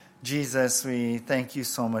Jesus, we thank you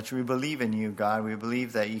so much. We believe in you, God. We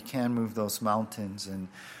believe that you can move those mountains. And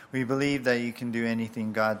we believe that you can do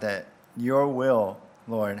anything, God, that your will,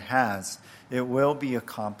 Lord, has. It will be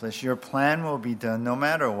accomplished. Your plan will be done no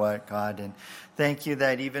matter what, God. And thank you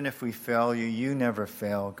that even if we fail you, you never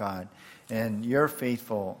fail, God. And you're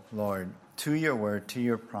faithful, Lord, to your word, to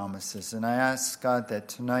your promises. And I ask, God, that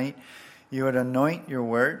tonight you would anoint your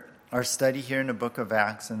word, our study here in the book of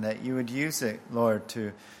Acts, and that you would use it, Lord,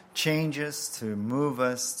 to change us, to move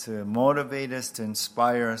us, to motivate us, to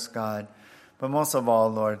inspire us, God. But most of all,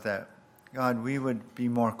 Lord, that, God, we would be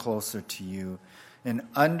more closer to you in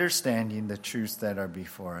understanding the truths that are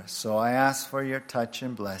before us. So I ask for your touch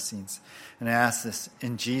and blessings. And I ask this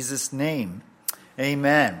in Jesus' name.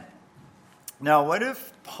 Amen. Now, what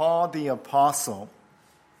if Paul the Apostle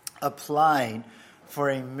applied for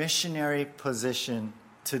a missionary position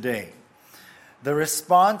today? The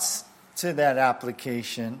response to that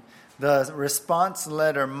application, the response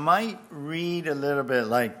letter might read a little bit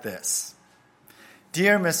like this.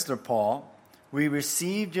 Dear Mr. Paul, we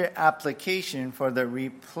received your application for the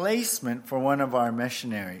replacement for one of our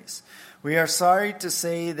missionaries. We are sorry to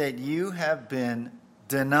say that you have been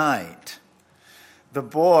denied. The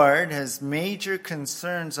board has major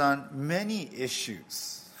concerns on many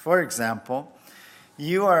issues. For example,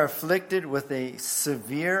 you are afflicted with a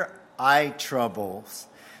severe eye troubles,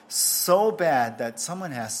 so bad that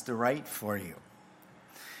someone has to write for you.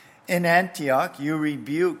 In Antioch, you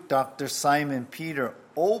rebuked Dr. Simon Peter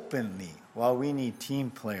openly. Well, we need team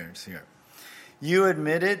players here. You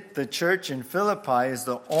admitted the church in Philippi is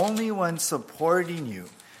the only one supporting you.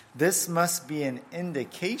 This must be an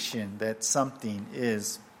indication that something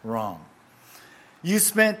is wrong. You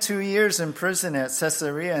spent 2 years in prison at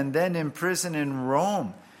Caesarea and then in prison in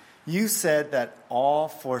Rome. You said that all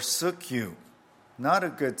forsook you. Not a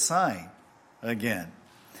good sign, again.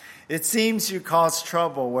 It seems you cause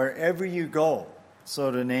trouble wherever you go.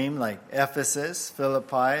 So the name like Ephesus,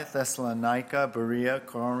 Philippi, Thessalonica, Berea,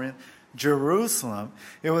 Corinth, Jerusalem.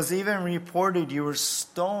 It was even reported you were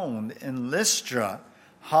stoned in Lystra.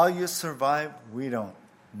 How you survived, we don't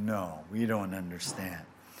know. We don't understand.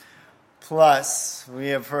 Plus, we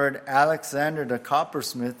have heard Alexander the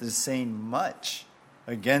coppersmith is saying much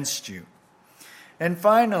against you. And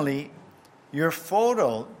finally, your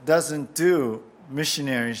photo doesn't do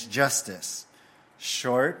missionaries justice.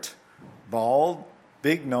 Short, bald,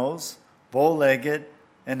 big nose, bow-legged,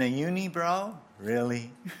 and a unibrow?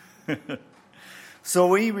 Really? So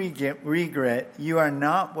we regret you are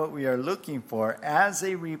not what we are looking for as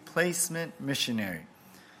a replacement missionary.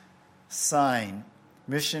 Sign,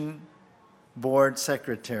 Mission Board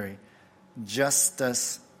Secretary,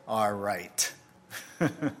 Justus R. Wright.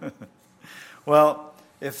 Well,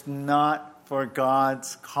 if not for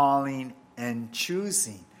God's calling and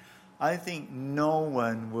choosing, I think no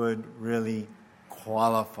one would really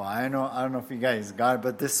qualify. I don't know if you guys got it,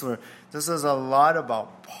 but this was a lot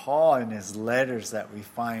about Paul and his letters that we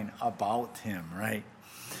find about him, right?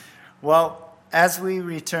 Well, as we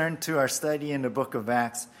return to our study in the book of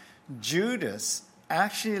Acts, Judas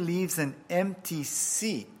actually leaves an empty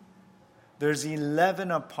seat. There's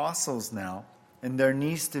 11 apostles now, and there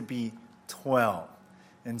needs to be 12.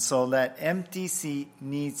 And so that empty seat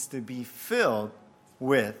needs to be filled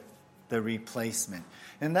with the replacement.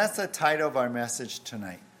 And that's the title of our message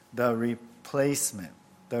tonight, the replacement.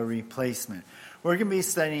 The replacement. We're going to be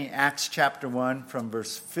studying Acts chapter 1 from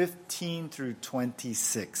verse 15 through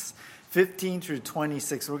 26. 15 through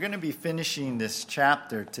 26. We're going to be finishing this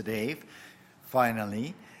chapter today,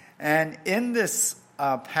 finally. And in this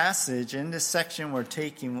passage, in this section we're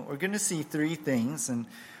going to see three things. And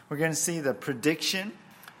we're going to see the prediction,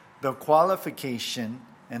 the qualification,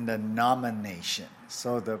 and the nomination.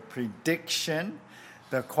 So the prediction,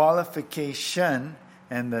 the qualification,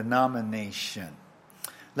 and the nomination.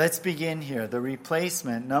 Let's begin here. The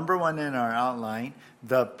replacement, number one in our outline,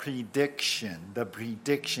 the prediction. The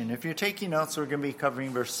prediction. If you're taking notes, we're going to be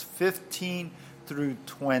covering verse 15 through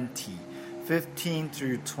 20. 15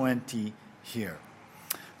 through 20 here.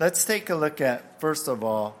 Let's take a look at, first of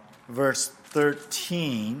all, verse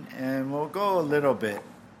 13, and we'll go a little bit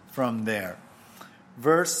from there.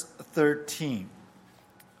 Verse 13.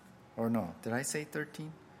 Or no, did I say 13?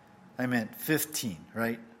 I meant 15,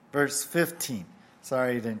 right? Verse 15.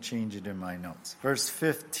 Sorry, I didn't change it in my notes. Verse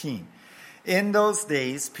 15. In those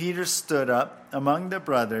days, Peter stood up among the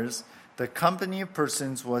brothers. The company of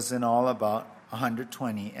persons was in all about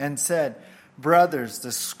 120, and said, Brothers,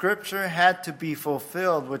 the scripture had to be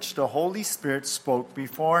fulfilled, which the Holy Spirit spoke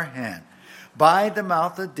beforehand, by the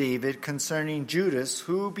mouth of David concerning Judas,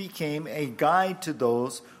 who became a guide to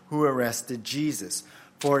those who arrested Jesus.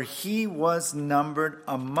 for he was numbered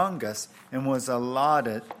among us and was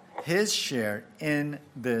allotted his share in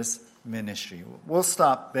this ministry. We'll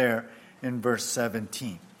stop there in verse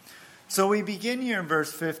 17. So we begin here in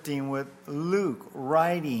verse 15 with Luke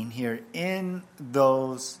writing here in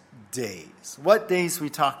those days. What days are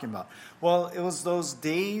we talking about? Well, it was those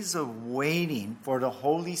days of waiting for the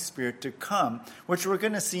Holy Spirit to come, which we're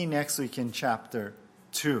going to see next week in chapter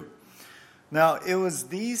 2. Now, it was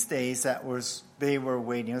these days that they were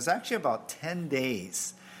waiting. It was actually about 10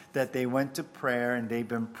 days that they went to prayer and they've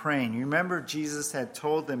been praying. You remember Jesus had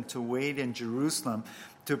told them to wait in Jerusalem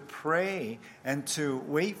to pray and to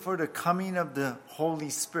wait for the coming of the Holy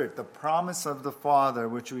Spirit, the promise of the Father,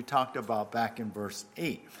 which we talked about back in verse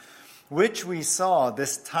 8, which we saw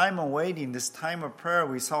this time of waiting, this time of prayer,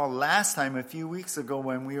 we saw last time a few weeks ago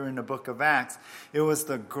when we were in the book of Acts. It was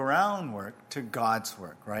the groundwork to God's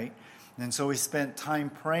work, right? And so we spent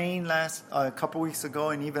time praying a couple weeks ago,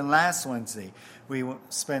 and even last Wednesday, we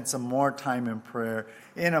spent some more time in prayer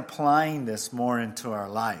in applying this more into our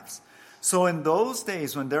lives. So in those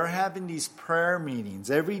days, when they're having these prayer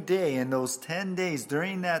meetings every day, in those 10 days,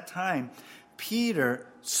 during that time, Peter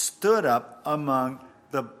stood up among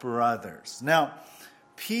the brothers. Now,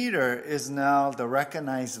 Peter is now the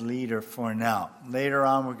recognized leader for now. Later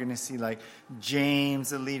on, we're going to see like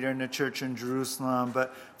James, the leader in the church in Jerusalem.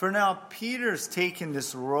 But for now, Peter's taking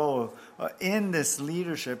this role in this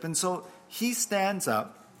leadership. And so he stands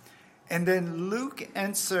up. And then Luke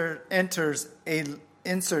inserts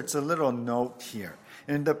a little note here.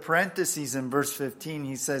 In the parentheses in verse 15,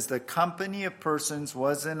 he says the company of persons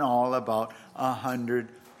was in all about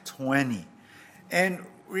 120. And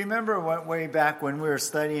remember way back when we were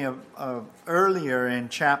studying earlier in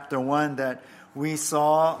chapter 1 that we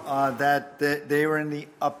saw that they were in the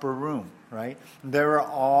upper room, right? There were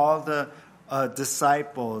all the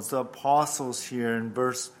disciples, the apostles here in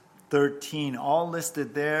verse 13, all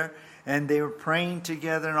listed there. And they were praying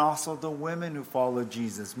together, and also the women who followed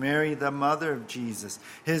Jesus. Mary, the mother of Jesus.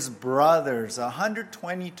 His brothers,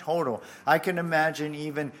 120 total. I can imagine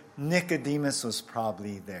even Nicodemus was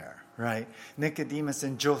probably there, right? Nicodemus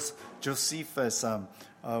and Josephus,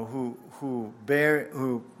 who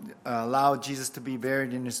allowed Jesus to be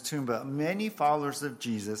buried in his tomb. But many followers of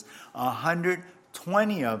Jesus,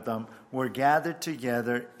 120 of them, were gathered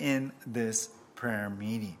together in this prayer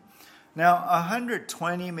meeting. Now,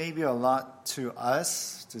 120 may be a lot to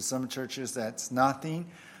us. To some churches, that's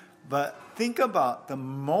nothing. But think about the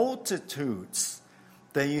multitudes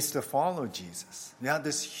that used to follow Jesus. You had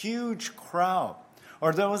this huge crowd.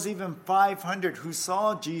 Or there was even 500 who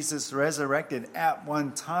saw Jesus resurrected at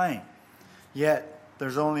one time. Yet,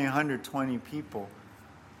 there's only 120 people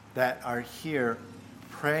that are here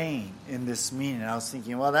praying in this meeting. I was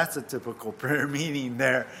thinking, well, that's a typical prayer meeting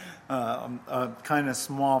there. Kind of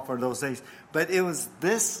small for those days. But it was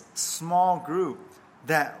this small group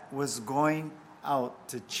that was going out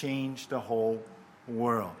to change the whole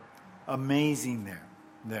world. Amazing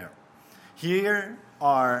there. Here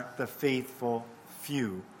are the faithful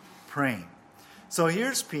few praying. So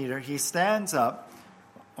here's Peter. He stands up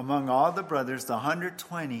among all the brothers, the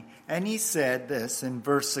 120, and he said this in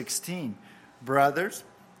verse 16, brothers,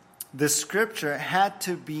 the scripture had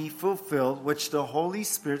to be fulfilled, which the Holy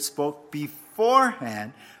Spirit spoke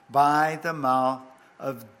beforehand by the mouth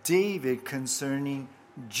of David concerning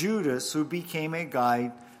Judas, who became a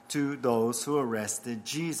guide to those who arrested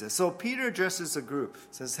Jesus. So Peter addresses a group,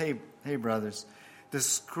 says, hey brothers, the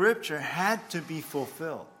scripture had to be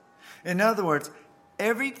fulfilled. In other words,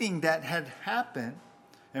 everything that had happened,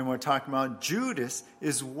 and we're talking about Judas,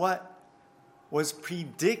 is what was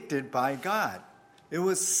predicted by God. It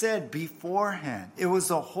was said beforehand. It was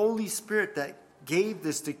the Holy Spirit that gave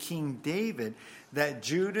this to King David, that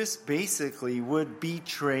Judas basically would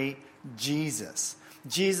betray Jesus.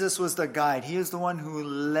 Jesus was the guide. He is the one who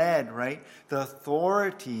led, right, the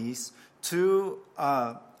authorities to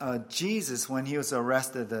Jesus when he was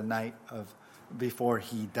arrested the night before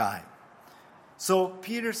he died. So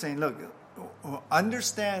Peter's saying, look,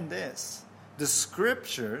 understand this. The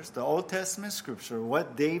scriptures, the Old Testament scripture,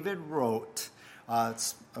 what David wrote,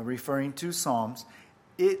 it's referring to Psalms,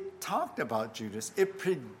 it talked about Judas. It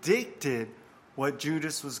predicted what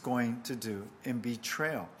Judas was going to do in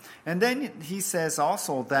betrayal. And then he says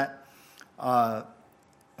also that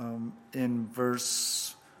in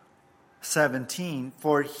verse 17,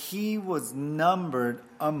 for he was numbered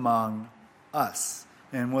among us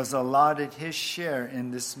and was allotted his share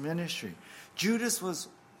in this ministry. Judas was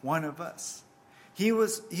one of us. He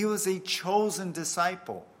was a chosen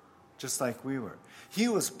disciple, just like we were. He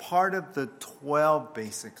was part of the 12,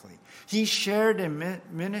 basically. He shared in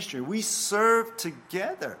ministry. We served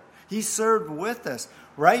together. He served with us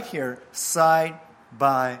right here, side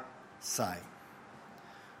by side.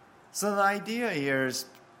 So the idea here is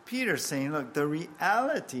Peter saying, look, the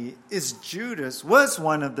reality is Judas was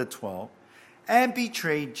one of the 12 and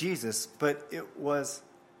betrayed Jesus, but it was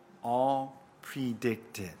all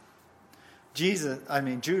predicted.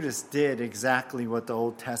 Judas did exactly what the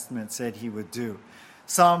Old Testament said he would do.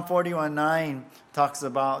 Psalm 41:9 talks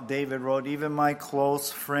about, David wrote, even my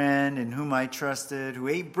close friend in whom I trusted, who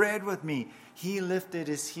ate bread with me, he lifted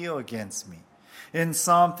his heel against me. In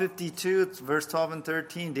Psalm 52, verse 12 and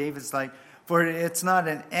 13, David's like, for it's not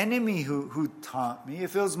an enemy who taunt me.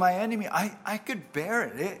 If it was my enemy, I could bear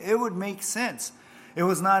it. It would make sense. It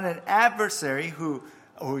was not an adversary who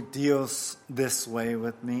deals this way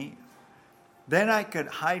with me. Then I could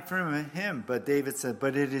hide from him. But David said,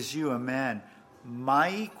 but it is you, a man,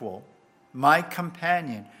 my equal, my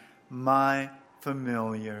companion, my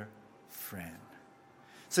familiar friend.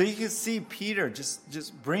 So you can see Peter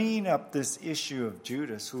just bringing up this issue of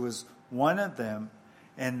Judas, who was one of them,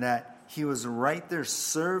 and that he was right there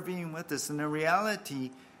serving with us. And the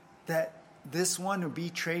reality that this one who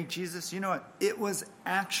betrayed Jesus, you know what? It was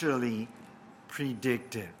actually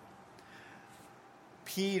predicted.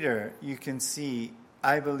 Peter, you can see,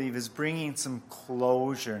 I believe, is bringing some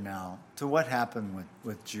closure now to what happened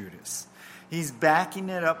with Judas. He's backing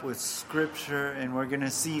it up with Scripture, and we're going to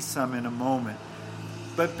see some in a moment.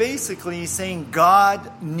 But basically, he's saying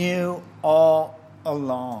God knew all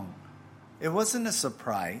along. It wasn't a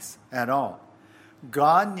surprise at all.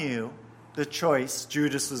 God knew the choice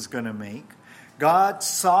Judas was going to make. God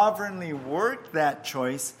sovereignly worked that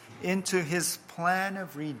choice into his plan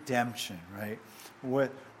of redemption, right?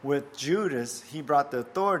 With Judas, he brought the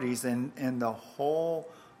authorities, and the whole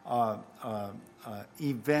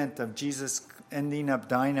event of Jesus ending up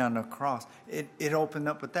dying on the cross, it opened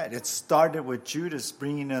up with that. It started with Judas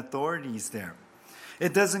bringing authorities there.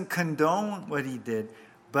 It doesn't condone what he did,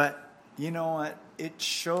 but you know what? It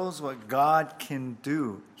shows what God can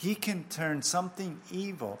do. He can turn something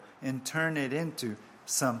evil and turn it into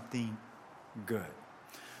something good.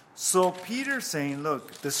 So Peter's saying,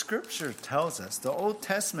 look, the Scripture tells us, the Old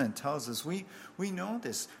Testament tells us, we know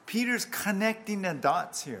this. Peter's connecting the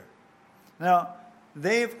dots here. Now,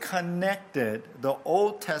 they've connected the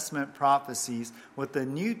Old Testament prophecies with the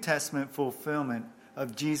New Testament fulfillment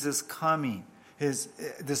of Jesus coming,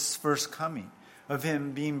 this first coming, of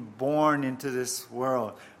him being born into this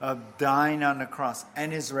world, of dying on the cross,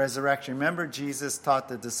 and his resurrection. Remember, Jesus taught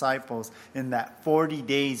the disciples in that 40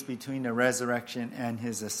 days between the resurrection and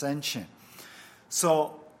his ascension.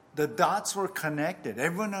 So the dots were connected.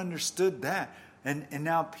 Everyone understood that. And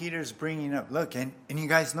now Peter's bringing up, look, and you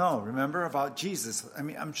guys know, remember about Jesus. I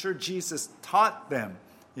mean, I'm sure Jesus taught them,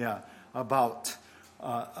 about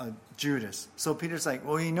Judas. So Peter's like,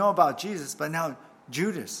 well, you know about Jesus, but now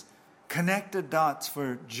Judas. Connect the dots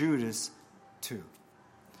for Judas too.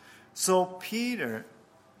 So Peter,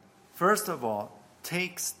 first of all,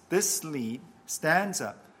 takes this lead, stands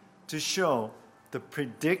up to show the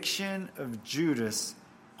prediction of Judas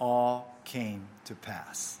all came to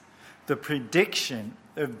pass. The prediction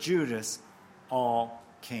of Judas all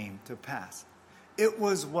came to pass. It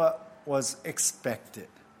was what was expected.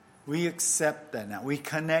 We accept that now. We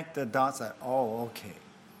connect the dots that, oh, okay.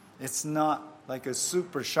 It's not like a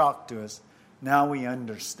super shock to us. Now we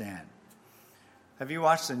understand. Have you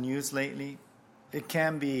watched the news lately? It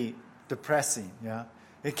can be depressing, yeah?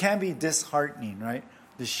 It can be disheartening, right?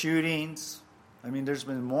 The shootings. I mean, there's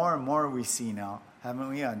been more and more we see now, haven't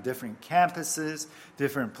we? On different campuses,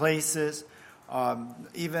 different places.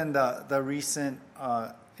 Even the recent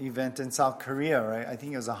event in South Korea, right? I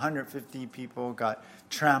think it was 150 people got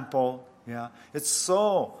trampled, yeah? It's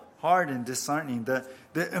so hard and disheartening.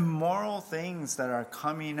 The immoral things that are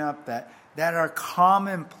coming up that are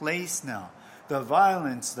commonplace now. The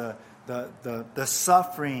violence, the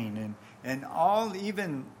suffering, and all,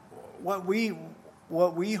 even what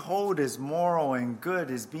we hold as moral and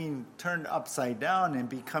good is being turned upside down and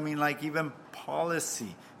becoming like even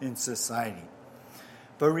policy in society.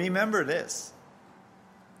 But remember this.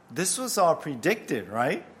 This was all predicted,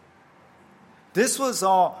 right? This was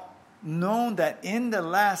all known that in the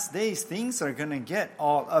last days, things are going to get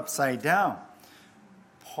all upside down.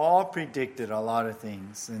 Paul predicted a lot of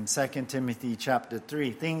things in 2 Timothy chapter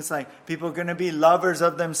 3. Things like people are going to be lovers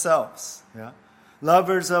of themselves. Yeah?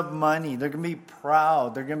 lovers of money. They're going to be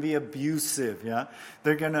proud. They're going to be abusive. Yeah,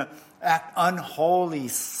 they're going to act unholy,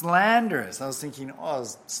 slanderous. I was thinking, I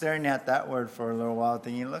was staring at that word for a little while,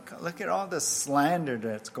 thinking, look at all the slander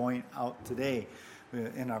that's going out today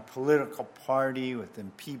in our political party,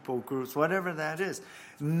 within people groups, whatever that is.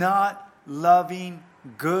 Not loving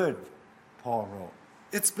good, Paul wrote.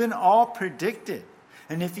 It's been all predicted.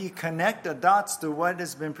 And if you connect the dots to what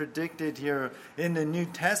has been predicted here in the New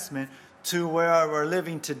Testament to where we're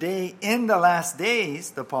living today in the last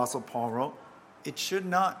days, the Apostle Paul wrote, it should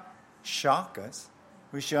not shock us.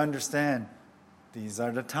 We should understand these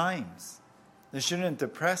are the times. It shouldn't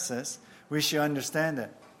depress us. We should understand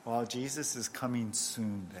that, well, Jesus is coming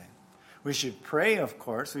soon then. We should pray, of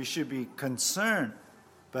course. We should be concerned,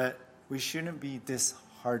 but we shouldn't be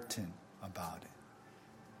disheartened about it.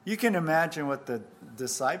 You can imagine what the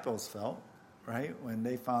disciples felt, right? When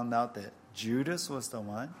they found out that Judas was the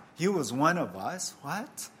one. He was one of us.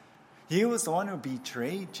 What? He was the one who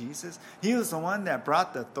betrayed Jesus. He was the one that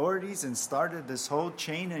brought the authorities and started this whole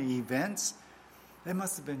chain of events. It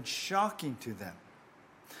must have been shocking to them.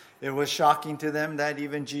 It was shocking to them that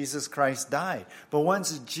even Jesus Christ died. But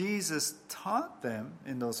once Jesus taught them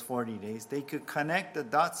in those 40 days, they could connect the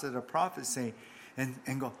dots of the prophecy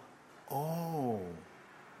and go, oh,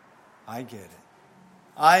 I get it.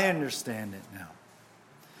 I understand it now.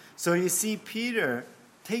 So you see, Peter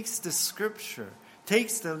takes the scripture,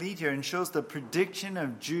 takes the lead here, and shows the prediction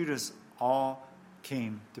of Judas all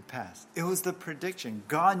came to pass. It was the prediction.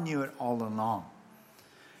 God knew it all along.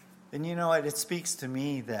 And you know what? It speaks to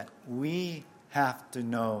me that we have to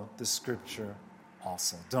know the scripture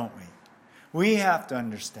also, don't we? We have to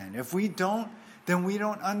understand. If we don't, then we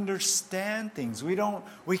don't understand things. We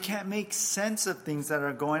can't make sense of things that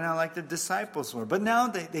are going on like the disciples were. But now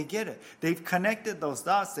they get it. They've connected those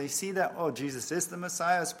dots. They see that, oh, Jesus is the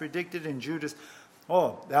Messiah as predicted in Judas.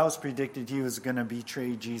 Oh, that was predicted he was going to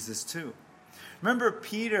betray Jesus too. Remember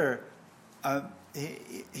Peter,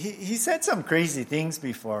 he said some crazy things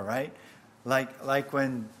before, right? Like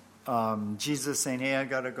when Jesus saying, hey, I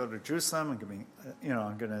got to go to Jerusalem.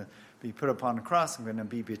 I'm going to be put upon the cross. I'm going to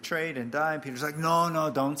be betrayed and die. And Peter's like, no,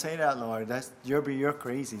 don't say that, Lord. You're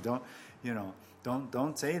crazy. Don't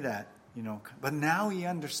say that. But now he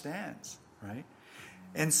understands, right?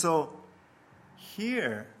 And so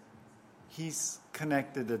here, he's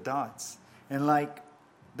connected the dots. And like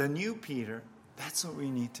the new Peter, that's what we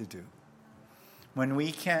need to do. When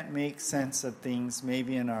we can't make sense of things,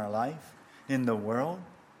 maybe in our life, in the world,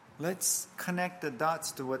 let's connect the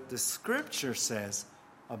dots to what the Scripture says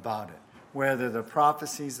about it. Whether the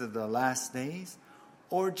prophecies of the last days,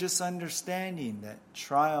 or just understanding that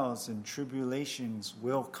trials and tribulations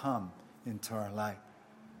will come into our life.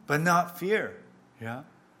 But not fear, yeah?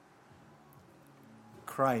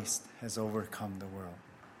 Christ has overcome the world.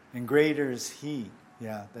 And greater is He,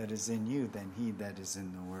 that is in you than he that is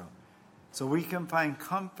in the world. So we can find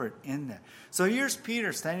comfort in that. So here's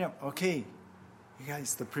Peter standing up. Okay, you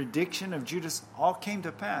guys, the prediction of Judas all came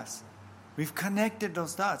to pass. We've connected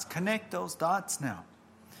those dots. Connect those dots now.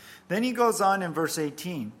 Then he goes on in verse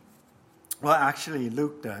 18. Well, actually,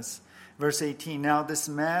 Luke does. Verse 18, now this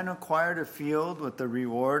man acquired a field with the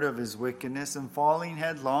reward of his wickedness, and falling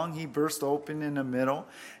headlong, he burst open in the middle,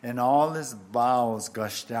 and all his bowels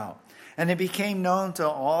gushed out. And it became known to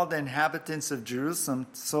all the inhabitants of Jerusalem,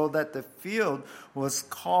 so that the field was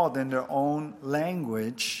called in their own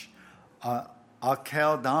language,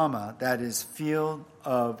 Akeldama, that is, field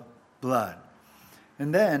of blood.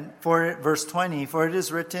 And then, verse 20, for it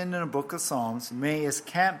is written in the book of Psalms, may his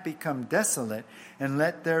camp become desolate, and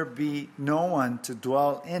let there be no one to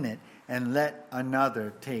dwell in it, and let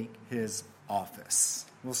another take his office.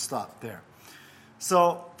 We'll stop there.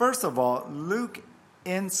 So, first of all, Luke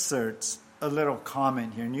inserts a little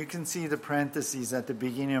comment here, and you can see the parentheses at the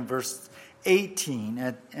beginning of verse 18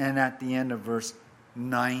 and at the end of verse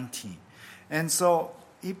 19. And so,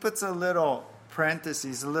 he puts a little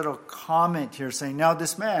parentheses, a little comment here saying, now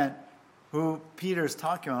this man who Peter is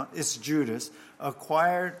talking about, is Judas,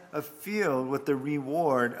 acquired a field with the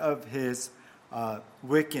reward of his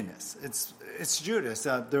wickedness. It's Judas.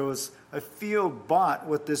 There was a field bought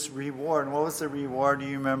with this reward. And what was the reward, do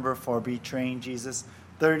you remember, for betraying Jesus?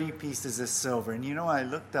 30 pieces of silver. And I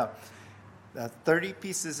looked up 30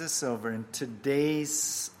 pieces of silver in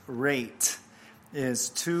today's rate is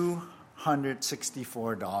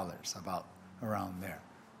 $264, about around there.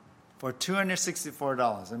 For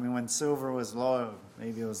 $264. I mean, when silver was low,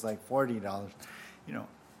 maybe it was like $40.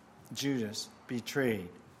 Judas betrayed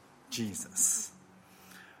Jesus.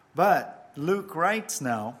 But Luke writes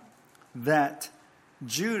now that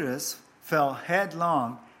Judas fell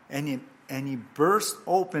headlong and and he burst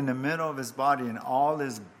open the middle of his body, and all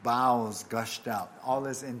his bowels gushed out. All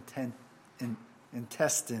his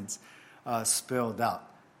intestines spilled out.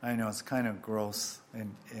 I know it's kind of gross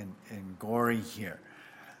and gory here.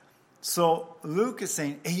 So Luke is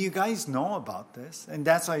saying, hey, you guys know about this. And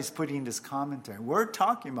that's why he's putting this commentary. We're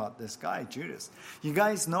talking about this guy, Judas. You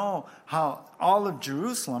guys know how all of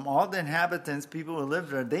Jerusalem, all the inhabitants, people who live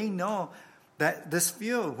there, they know that this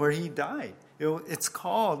field where he died, it's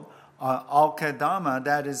called Al-Qadama,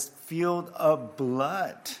 that is field of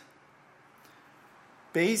blood.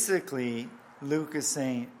 Basically, Luke is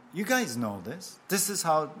saying, you guys know this. This is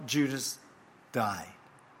how Judas died.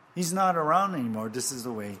 He's not around anymore. This is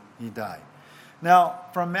the way he died. Now,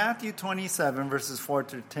 from Matthew 27, verses 4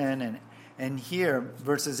 through 10, and here,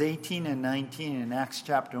 verses 18 and 19 in Acts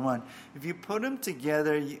chapter 1, if you put them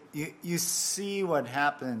together, you see what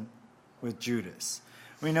happened with Judas.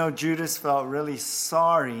 We know Judas felt really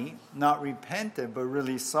sorry, not repentant, but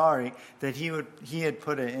really sorry that he had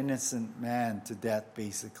put an innocent man to death,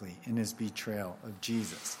 basically, in his betrayal of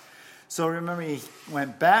Jesus. So remember, he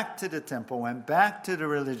went back to the temple, went back to the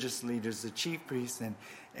religious leaders, the chief priests,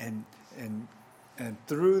 and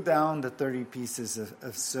threw down the 30 pieces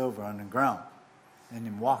of silver on the ground, and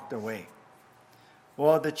then walked away.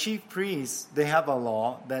 Well, the chief priests, they have a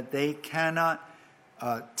law that they cannot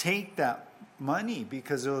take that money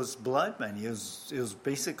because it was blood money. It was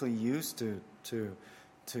basically used to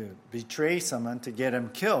betray someone, to get him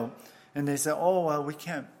killed. And they said, oh, well, we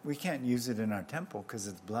can't use it in our temple because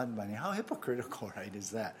it's blood money. How hypocritical, right, is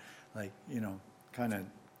that? Like, kind of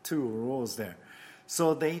two rules there.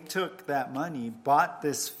 So they took that money, bought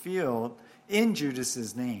this field in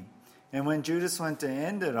Judas's name. And when Judas went to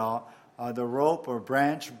end it all, the rope or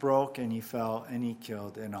branch broke and he fell and he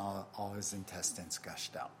killed and all his intestines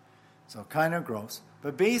gushed out. So kind of gross.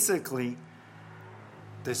 But basically,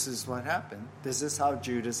 this is what happened. This is how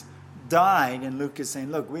Judas died, and Luke is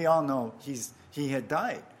saying, look, we all know he had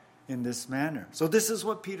died in this manner. So this is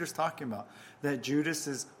what Peter's talking about, that Judas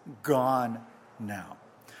is gone now.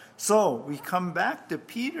 So we come back to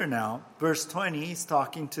Peter now, verse 20, he's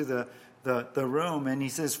talking to the room, and he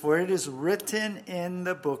says, for it is written in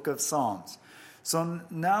the book of Psalms. So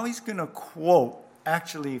now he's going to quote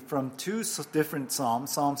actually from two different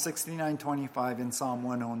Psalms, Psalm 69:25 and Psalm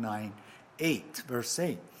 109:8, verse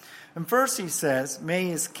 8. And first he says, may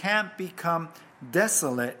his camp become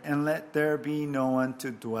desolate and let there be no one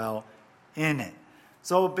to dwell in it.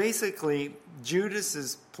 So basically,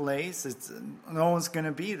 Judas's place, no one's going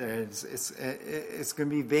to be there. It's going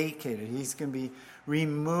to be vacated. He's going to be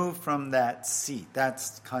removed from that seat.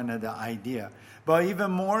 That's kind of the idea. But even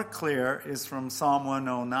more clear is from Psalm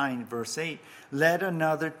 109, verse 8, let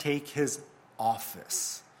another take his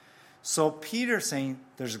office. So Peter's saying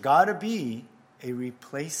there's got to be a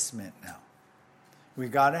replacement now. We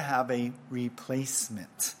got to have a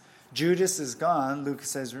replacement. Judas is gone. Luke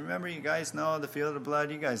says, remember, you guys know the field of blood?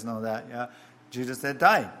 You guys know that, yeah? Judas had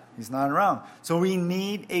died. He's not around. So we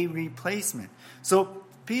need a replacement. So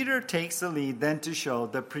Peter takes the lead then to show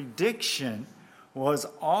the prediction was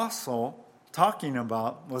also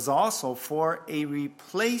for a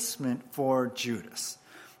replacement for Judas.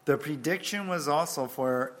 The prediction was also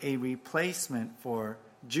for a replacement for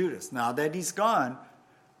Judas. Now that he's gone,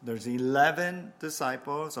 there's 11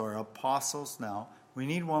 disciples or apostles now. We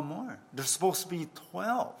need one more. There's supposed to be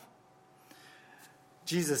 12.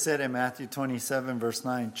 Jesus said in Matthew 27, verse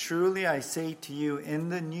 9, truly I say to you, in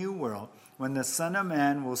the new world, when the Son of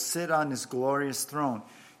Man will sit on his glorious throne,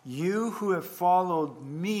 you who have followed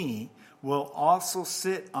me will also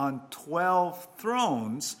sit on 12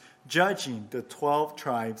 thrones, judging the 12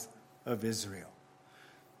 tribes of Israel.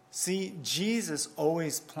 See, Jesus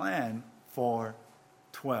always planned for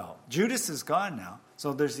 12. Judas is gone now,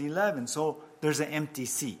 so there's 11. So there's an empty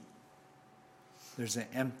seat. There's an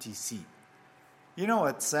empty seat. You know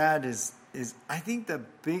what's sad is I think the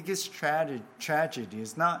biggest tragedy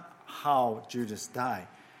is not how Judas died,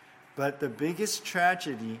 but the biggest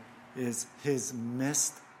tragedy is his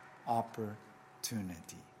missed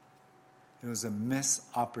opportunity. It was a missed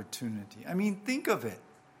opportunity. I mean, think of it.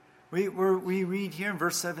 We read here in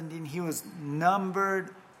verse 17, he was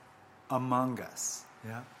numbered among us.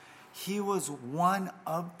 Yeah, he was one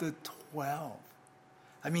of the 12.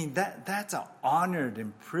 I mean, that's an honored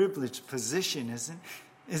and privileged position,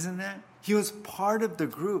 isn't that? He was part of the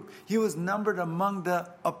group. He was numbered among the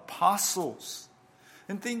apostles.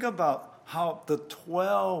 And think about how the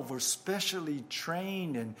 12 were specially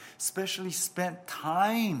trained and specially spent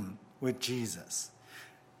time with Jesus.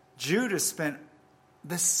 Judas spent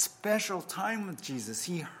this special time with Jesus.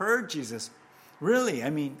 He heard Jesus. Really,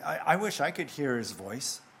 I mean, I wish I could hear his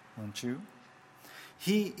voice. don't you?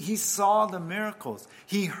 He saw the miracles.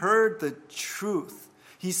 He heard the truth.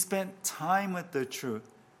 He spent time with the truth.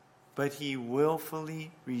 But he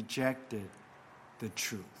willfully rejected the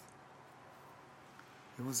truth.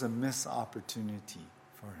 It was a missed opportunity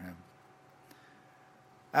for him.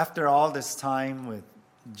 After all this time with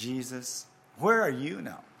Jesus, where are you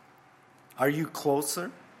now? Are you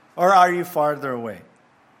closer or are you farther away?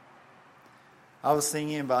 I was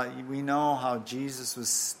thinking about, we know how Jesus was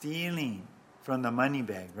stealing from the money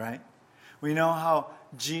bag, right? We know how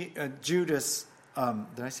Judas,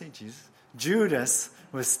 did I say Jesus? Judas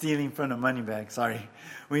was stealing from the money bag, sorry.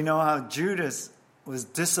 We know how Judas was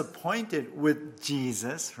disappointed with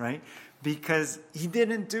Jesus, right? Because he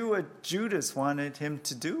didn't do what Judas wanted him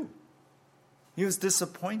to do. He was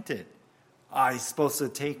disappointed. He's supposed to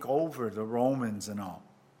take over the Romans and all.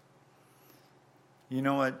 You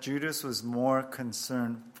know what? Judas was more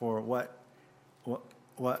concerned for what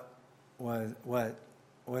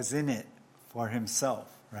was in it for himself,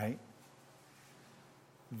 right?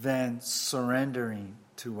 Than surrendering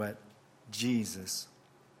to what Jesus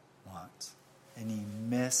wants. And he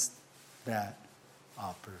missed that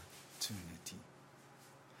opportunity.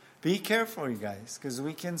 Be careful, you guys, because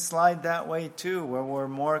we can slide that way too, where we're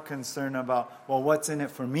more concerned about, well, what's in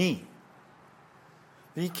it for me?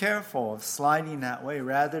 Be careful of sliding that way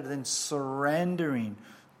rather than surrendering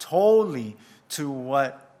totally to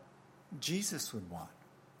what Jesus would want.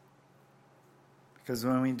 Because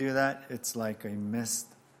when we do that, it's like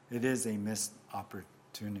it is a missed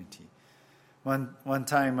opportunity. One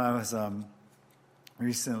time I was, one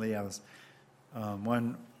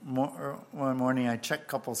morning I checked a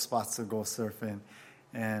couple spots to go surfing,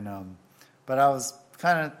 but I was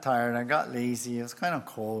kind of tired. I got lazy. It was kind of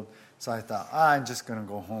cold, so I thought, I'm just going to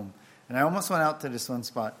go home. And I almost went out to this one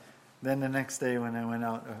spot. Then the next day when I went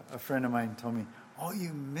out, a friend of mine told me, oh,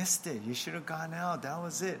 you missed it. You should have gone out. That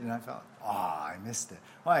was it. And I felt, I missed it.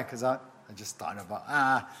 Why? Because I just thought about,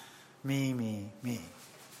 me. Yeah.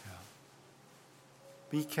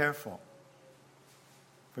 Be careful.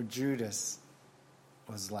 For Judas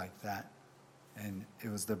was like that. And it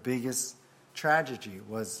was the biggest tragedy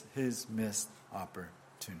was his missed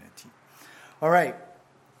opportunity. All right.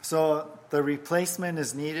 So the replacement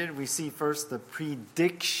is needed. We see first the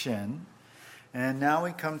prediction. And now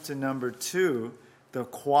we come to number 2, the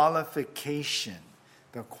qualification.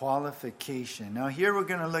 The qualification. Now here we're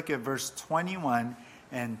going to look at verse 21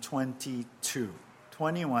 and 22.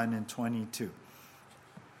 21 and 22.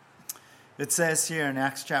 It says here in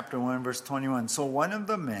Acts chapter 1, verse 21, so one of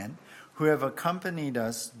the men who have accompanied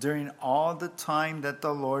us during all the time that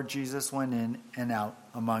the Lord Jesus went in and out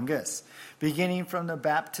among us, beginning from the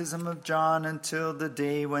baptism of John until the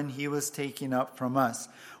day when he was taken up from us.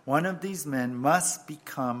 One of these men must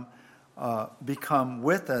become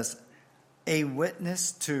with us a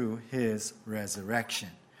witness to his resurrection.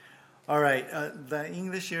 All right, the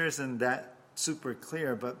English here isn't that super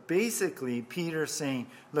clear, but basically Peter's saying,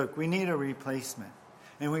 look, we need a replacement.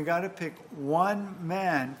 And we got to pick one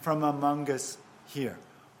man from among us here.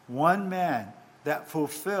 One man that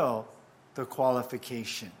fulfill the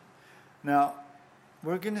qualification. Now,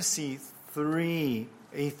 we're going to see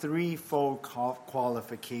a threefold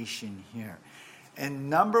qualification here. And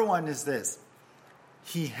number 1 is this.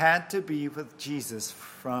 He had to be with Jesus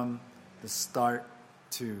from the start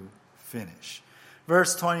to finish.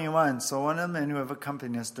 Verse 21, so one of the men who have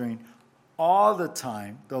accompanied us during all the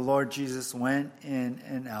time the Lord Jesus went in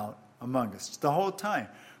and out among us. The whole time,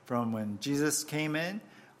 from when Jesus came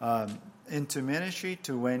into ministry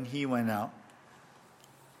to when he went out.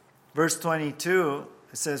 Verse 22,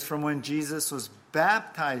 it says, from when Jesus was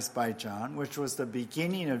baptized by John, which was the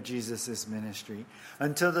beginning of Jesus' ministry,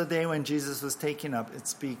 until the day when Jesus was taken up, it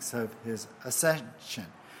speaks of his ascension.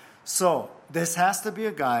 So, this has to be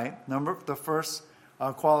a guy, the first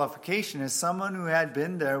qualification is someone who had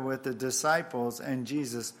been there with the disciples and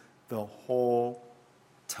Jesus the whole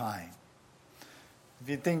time. If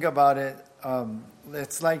you think about it,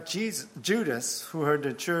 it's like Judas, who heard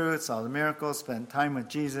the truth, saw the miracles, spent time with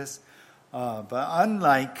Jesus. But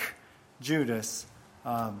unlike Judas,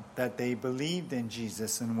 that they believed in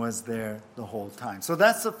Jesus and was there the whole time. So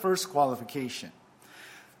that's the first qualification.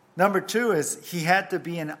 Number 2 is he had to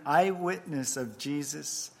be an eyewitness of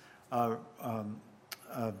Jesus, of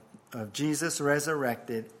Jesus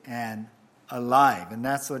resurrected and alive. And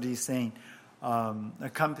that's what he's saying.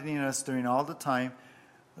 Accompanying us during all the time,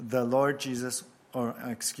 the Lord Jesus,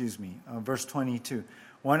 verse 22.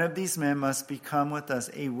 One of these men must become with us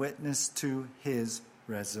a witness to his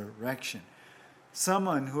resurrection.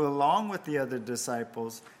 Someone who, along with the other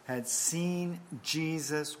disciples, had seen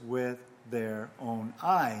Jesus with their own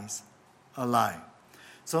eyes alive.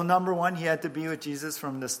 So number one, he had to be with Jesus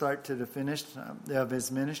from the start to the finish of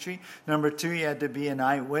his ministry. Number two, he had to be an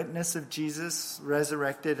eyewitness of Jesus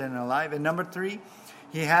resurrected and alive. And number three,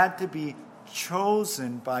 he had to be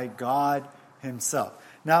chosen by God himself.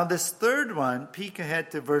 Now this third one, peek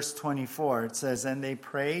ahead to verse 24. It says, "And they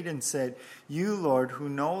prayed and said, 'You, Lord, who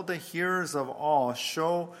know the hearers of all,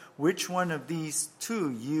 show which one of these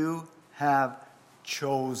two you have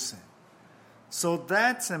chosen.'" So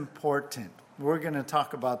that's important. We're going to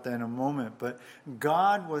talk about that in a moment. But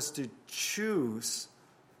God was to choose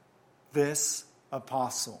this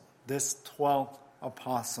apostle, this 12th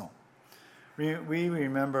apostle. We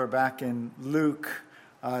remember back in Luke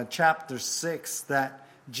chapter 6 that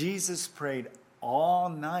Jesus prayed all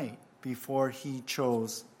night before he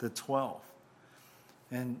chose the 12.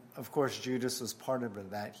 And of course, Judas was part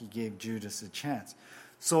of that. He gave Judas a chance.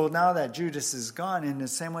 So now that Judas is gone, in the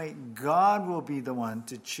same way, God will be the one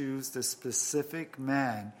to choose the specific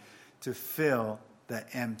man to fill the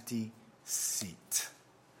empty seat.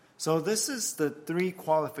 So this is the three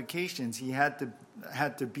qualifications. He had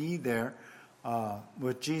to be there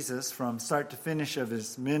with Jesus from start to finish of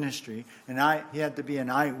his ministry. And he had to be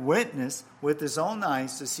an eyewitness with his own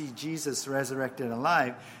eyes to see Jesus resurrected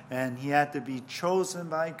alive. And he had to be chosen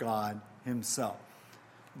by God himself.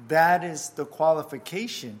 That is the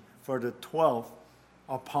qualification for the 12th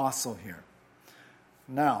apostle here.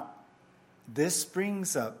 Now, this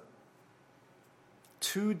brings up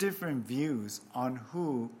two different views on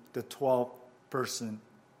who the 12th person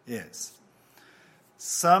is.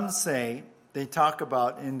 Some say, they talk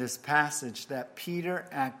about in this passage that Peter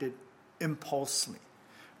acted impulsively.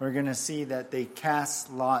 We're going to see that they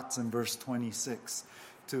cast lots in verse 26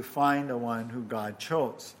 to find the one who God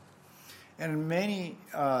chose. And many,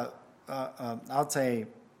 I'll say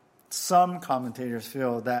some commentators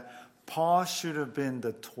feel that Paul should have been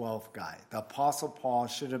the 12th guy. The Apostle Paul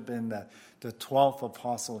should have been the 12th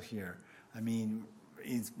apostle here. I mean,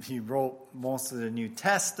 he wrote most of the New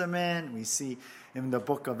Testament. We see in the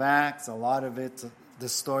book of Acts, a lot of it, the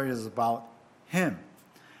story is about him.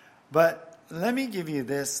 But let me give you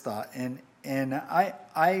this thought, and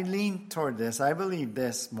I lean toward this. I believe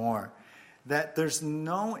this more, that there's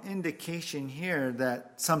no indication here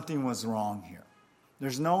that something was wrong here.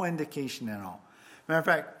 There's no indication at all. Matter of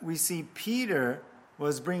fact, we see Peter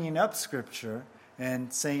was bringing up Scripture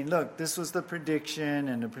and saying, look, this was the prediction,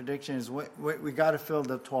 and the prediction is we got to fill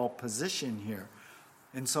the 12th position here.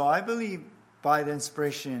 And so I believe by the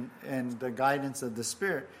inspiration and the guidance of the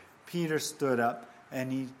Spirit, Peter stood up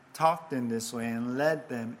and he talked in this way and led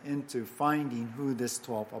them into finding who this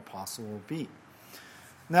 12th apostle will be.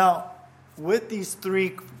 Now, with these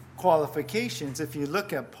three qualifications, if you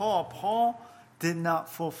look at Paul did not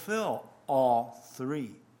fulfill all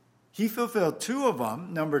three. He fulfilled two of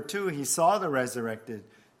them. Number two, he saw the resurrected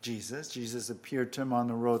Jesus. Jesus appeared to him on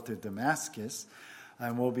the road to Damascus.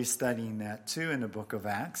 And we'll be studying that too in the book of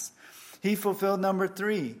Acts. He fulfilled number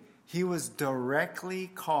three. He was directly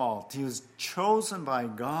called. He was chosen by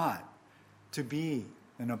God to be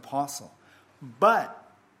an apostle. But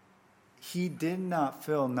he did not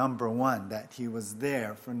fill number one, that he was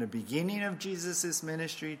there from the beginning of Jesus'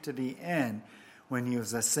 ministry to the end when he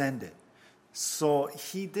was ascended. So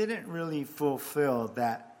he didn't really fulfill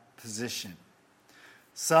that position.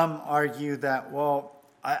 Some argue that, well,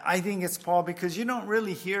 I think it's Paul because you don't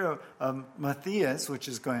really hear of Matthias, which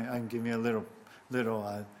is going, I can give you a little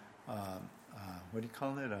what do you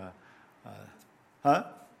call it?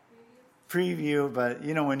 Preview, but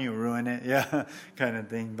you know when you ruin it, yeah, kind of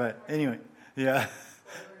thing. But anyway, yeah.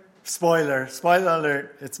 Spoiler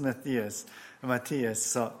alert, it's Matthias.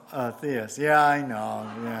 So, Theus. Yeah, I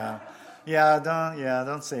know, yeah.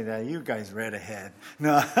 Don't say that. You guys read ahead.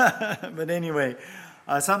 No, but anyway,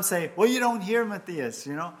 some say, well, you don't hear Matthias,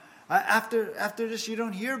 you know. After this, you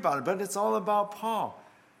don't hear about it, but it's all about Paul.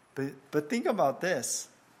 But think about this.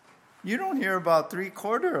 You don't hear about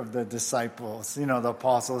 3/4 of the disciples, the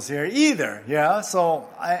apostles here either, yeah? So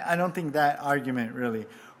I don't think that argument really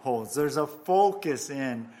holds. There's a focus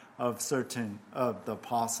in of certain of the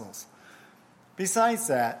apostles. Besides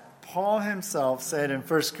that, Paul himself said in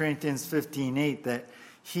 1 Corinthians 15:8 that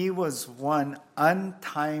he was one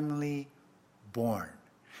untimely born.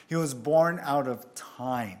 He was born out of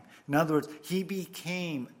time. In other words, he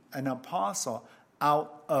became an apostle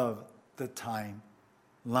out of the time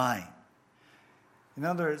line. In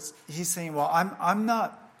other words, he's saying, well, I'm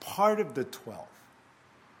not part of the 12.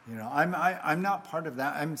 I'm not part of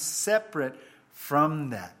that. I'm separate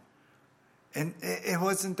from that. And it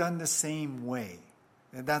wasn't done the same way.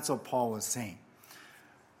 And that's what Paul was saying.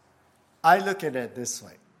 I look at it this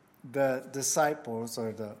way. the disciples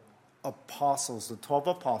or the apostles, the 12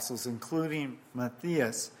 apostles, including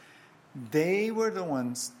Matthias, they were the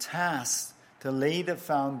ones tasked to lay the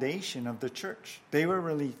foundation of the church. They were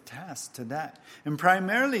really tasked to that. And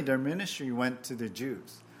primarily their ministry went to the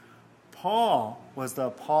Jews. Paul was the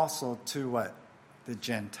apostle to what? The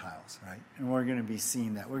Gentiles, right? And we're going to be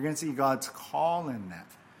seeing that. We're going to see God's call in that.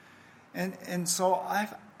 And so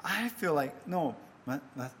I feel like, no,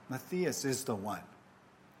 Matthias is the one.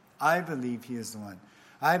 I believe he is the one.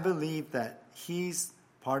 I believe that he's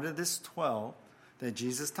part of this 12 that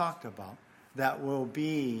Jesus talked about that will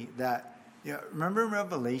be that. Remember in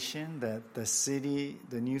Revelation that the city,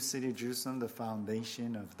 the new city of Jerusalem, the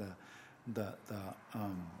foundation of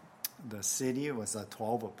the city was the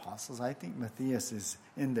 12 apostles. I think Matthias is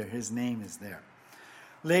in there. His name is there.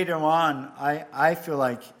 Later on, I feel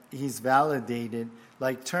like he's validated.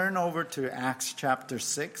 Like turn over to Acts chapter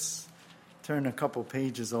 6. Turn a couple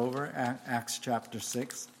pages over, Acts chapter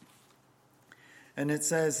 6. And it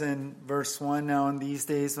says in verse 1, now in these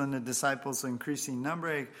days when the disciples were increasing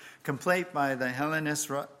number, a complaint by the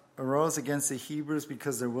Hellenists arose against the Hebrews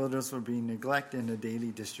because their widows were being neglected in the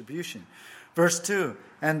daily distribution. Verse 2,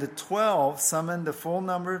 and the 12 summoned the full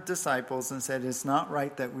number of disciples and said, it's not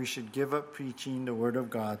right that we should give up preaching the word of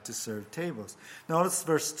God to serve tables. Notice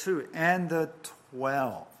verse 2, and the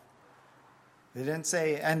 12. They didn't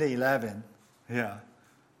say, and the 11. Yeah.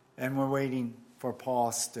 And we're waiting for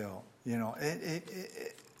Paul still.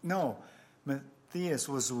 No. Matthias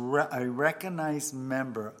was a recognized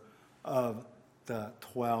member of the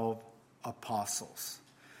 12 apostles.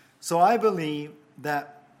 So I believe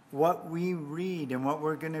that what we read and what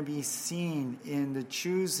we're going to be seeing in the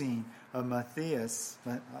choosing of Matthias,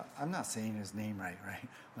 I'm not saying his name right?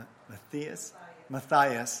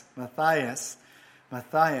 Matthias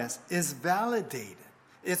is validated.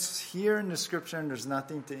 It's here in the scripture and there's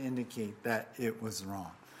nothing to indicate that it was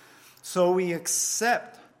wrong. So we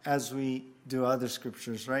accept, as we do other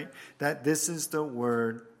scriptures, right, that this is the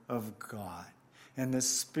word of God. And the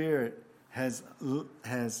Spirit has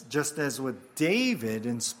just as with David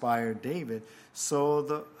inspired David,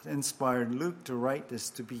 so inspired Luke to write this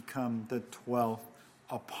to become the 12th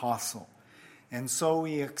apostle. And so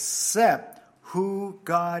we accept who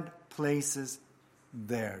God places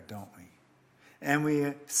there, don't we? And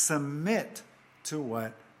we submit to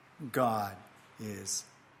what God is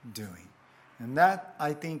doing. And that,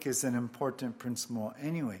 I think, is an important principle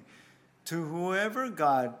anyway. To whoever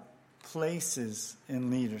God places in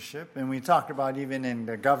leadership, and we talked about even in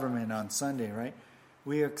the government on Sunday, right?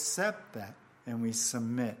 We accept that and we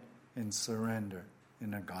submit and surrender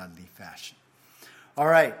in a godly fashion. All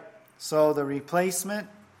right, so the replacement,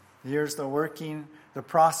 here's the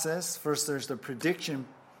process. First, there's the prediction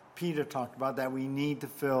Peter talked about that we need to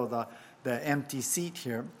fill the empty seat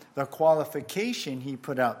here. The qualification he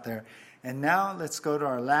put out there. And now let's go to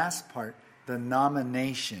our last part, the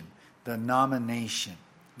nomination. The nomination.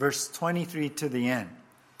 Verse 23 to the end.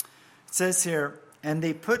 It says here, and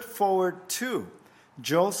they put forward two,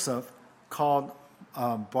 Joseph called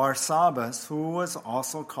Barsabbas, who was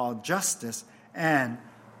also called Justus, and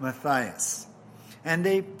Matthias. And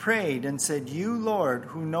they prayed and said, you, Lord,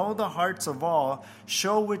 who know the hearts of all,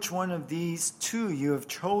 show which one of these two you have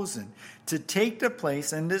chosen to take the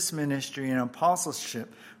place in this ministry and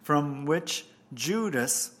apostleship from which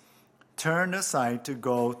Judas turned aside to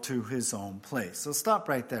go to his own place. So stop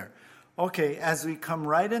right there. Okay, as we come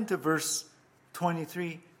right into verse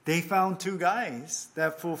 23, they found two guys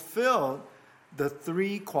that fulfilled the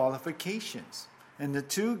three qualifications. And the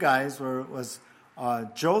two guys was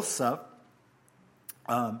Joseph,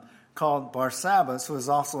 called Barsabbas, who is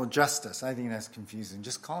also Justus. I think that's confusing.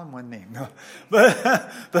 Just call him one name. No.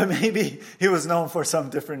 But maybe he was known for some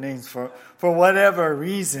different names for whatever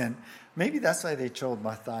reason. Maybe that's why they chose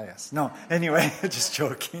Matthias. No, anyway, just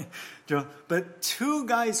joking. But two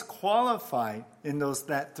guys qualified in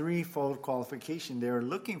that threefold qualification they were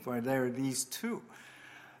looking for. There are these two.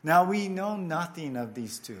 Now we know nothing of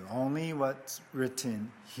these two, only what's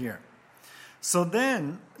written here. So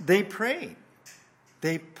then they prayed.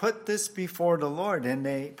 They put this before the Lord and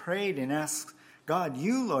they prayed and asked God,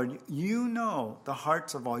 you, Lord, you know the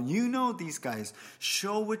hearts of all. You know these guys.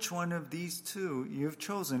 Show which one of these two you've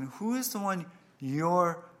chosen. Who is the one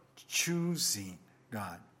you're choosing,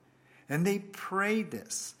 God? And they prayed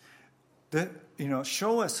this.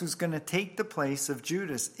 Show us who's going to take the place of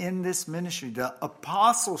Judas in this ministry, the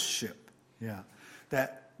apostleship. Yeah,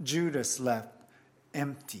 that Judas left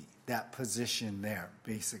empty, that position there,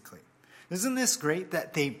 basically. Isn't this great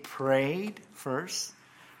that they prayed first?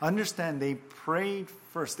 Understand, they prayed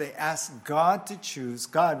first. They asked God to choose.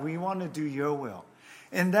 God, we want to do your will.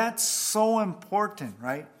 And that's so important,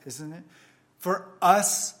 right? Isn't it? For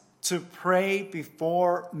us to pray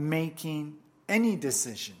before making any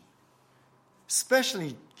decision,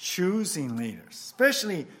 especially choosing leaders,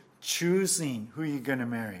 especially choosing who you're going to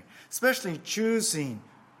marry, especially choosing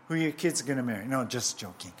who your kids are going to marry. No, just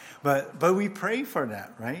joking. But we pray for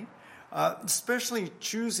that, right? Especially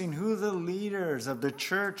choosing who the leaders of the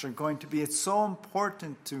church are going to be. It's so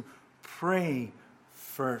important to pray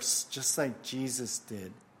first, just like Jesus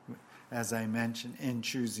did, as I mentioned, in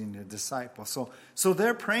choosing the disciples. So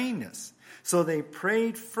they're praying this. So they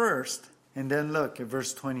prayed first, and then look at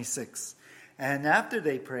verse 26. And after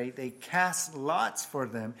they prayed, they cast lots for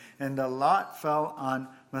them, and the lot fell on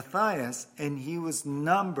Matthias, and he was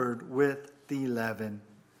numbered with the 11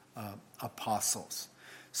 apostles.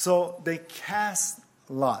 So they cast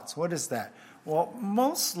lots. What is that? Well,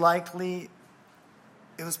 most likely,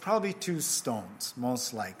 it was probably 2 stones,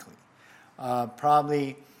 most likely.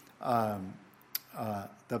 Probably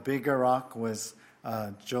the bigger rock was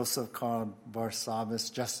Joseph called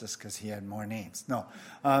Barsabbas Justus because he had more names. No,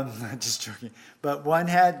 just joking. But one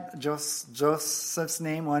had Joseph's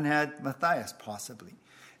name, one had Matthias possibly.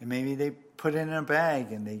 And maybe they put it in a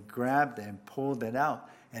bag and they grabbed it and pulled it out.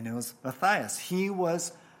 And it was Matthias. He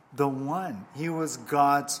was the one. He was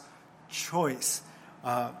God's choice.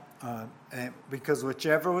 Because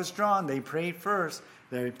whichever was drawn, they prayed first.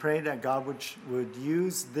 They prayed that God would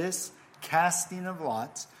use this casting of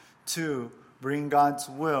lots to bring God's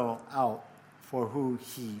will out for who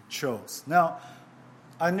he chose. Now,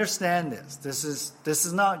 understand this. This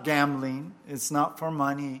is not gambling. It's not for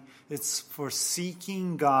money. It's for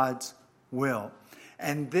seeking God's will.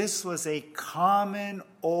 And this was a common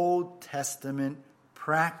Old Testament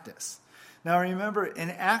practice. Now remember, in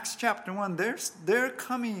Acts chapter 1, they're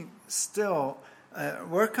coming still.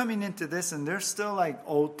 We're coming into this, and they're still like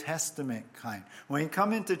Old Testament kind. When you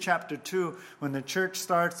come into chapter 2, when the church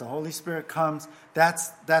starts, the Holy Spirit comes,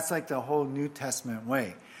 that's like the whole New Testament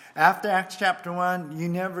way. After Acts chapter 1, you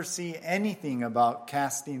never see anything about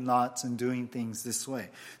casting lots and doing things this way.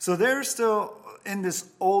 So they're still in this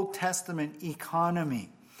Old Testament economy.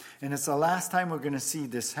 And it's the last time we're going to see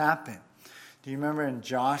this happen. Do you remember in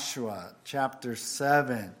Joshua chapter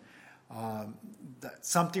 7,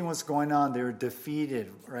 something was going on. They were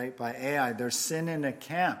defeated, right, by Ai. There's sin in the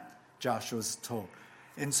camp, Joshua was told.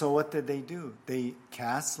 And so what did they do? They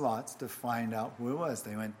cast lots to find out who it was.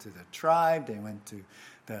 They went to the tribe, they went to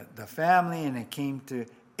the family, and it came to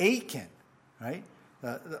Achan, right?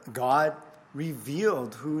 God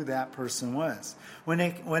revealed who that person was. When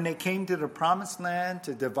they came to the promised land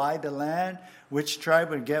to divide the land, which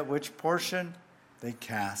tribe would get which portion? They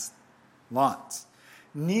cast lots.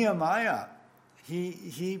 Nehemiah,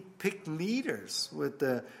 he picked leaders with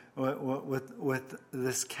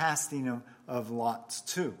this casting of lots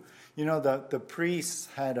too. You know, the priests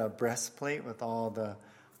had a breastplate with all the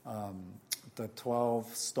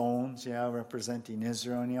 12 stones, representing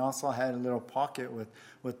Israel, and he also had a little pocket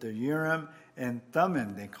with the Urim and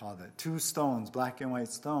Thummim, they called it. 2 stones, black and white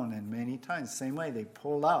stone, and many times, same way, they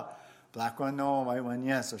pull out, black one no, white one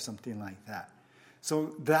yes, or something like that.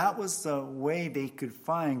 So that was the way they could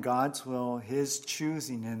find God's will, his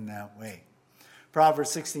choosing in that way.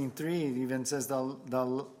 Proverbs 16:3 even says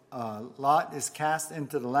the lot is cast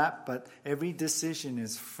into the lap, but every decision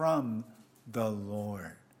is from the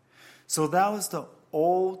Lord. So that was the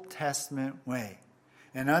Old Testament way.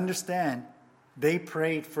 And understand, they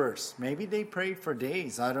prayed first. Maybe they prayed for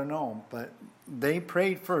days, I don't know. But they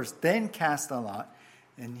prayed first, then cast a lot.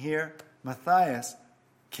 And here, Matthias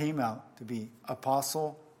came out to be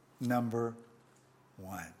apostle number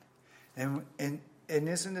 1. And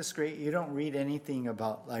isn't this great? You don't read anything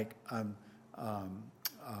about like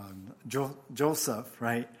Joseph,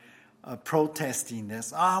 right? Protesting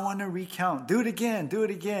this. I want to recount. Do it again,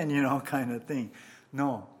 kind of thing.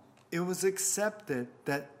 No, it was accepted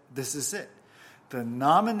that this is it. The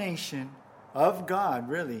nomination of God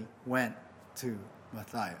really went to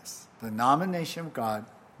Matthias. The nomination of God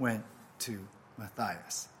went to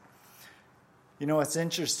Matthias. You know what's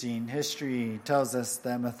interesting? History tells us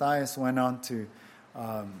that Matthias went on to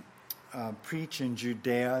preach in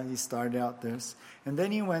Judea. He started out this. And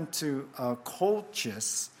then he went to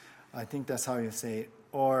Colchis. I think that's how you say it.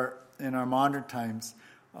 Or in our modern times,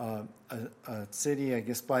 a city, I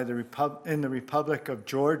guess, in the Republic of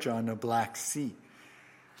Georgia on the Black Sea.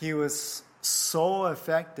 He was so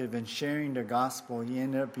effective in sharing the gospel, he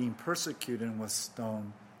ended up being persecuted and was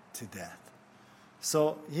stoned to death.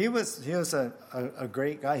 So he was a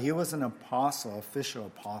great guy. He was an apostle, official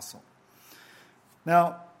apostle.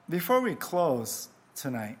 Now, before we close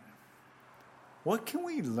tonight, what can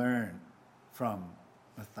we learn from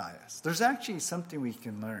Matthias. There's actually something we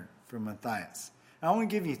can learn from Matthias. I want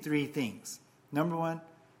to give you 3 things. Number 1,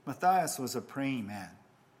 Matthias was a praying man.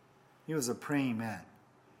 He was a praying man.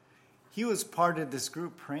 He was part of this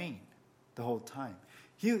group praying the whole time.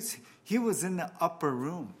 He was in the upper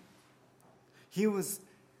room. He was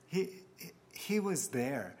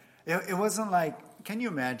there. It wasn't like, can you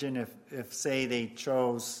imagine if say they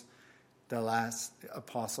chose the last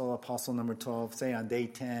apostle number 12, say on day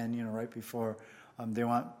 10, right before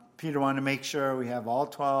Peter wanted to make sure we have all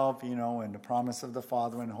 12, and the promise of the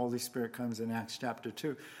Father when the Holy Spirit comes in Acts chapter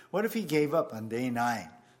 2. What if he gave up on day 9?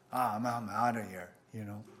 I'm out of here,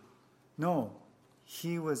 No,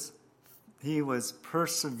 he was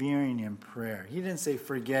persevering in prayer. He didn't say,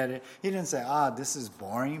 forget it. He didn't say, this is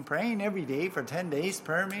boring. Praying every day for 10 days,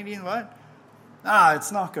 prayer meeting, what?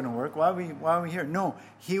 It's not going to work. Why are we here? No,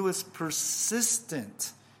 he was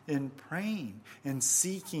persistent in praying and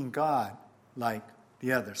seeking God like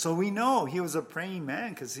the others. So we know he was a praying man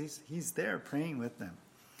because he's there praying with them.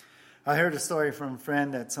 I heard a story from a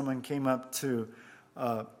friend that someone came up to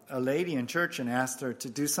a lady in church and asked her to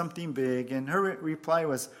do something big, and her reply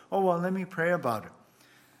was, let me pray about it.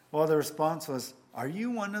 Well, the response was, are you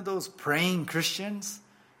one of those praying Christians?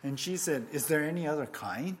 And she said, is there any other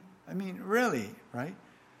kind? I mean, really, right?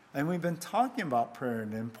 And we've been talking about prayer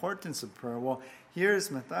and the importance of prayer. Well, here's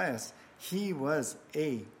Matthias. He was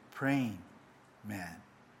a praying man.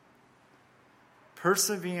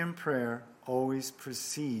 Persevering prayer always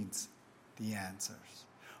precedes the answers.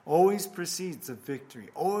 Always precedes the victory.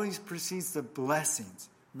 Always precedes the blessings.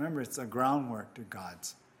 Remember, it's a groundwork to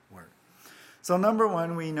God's work. So number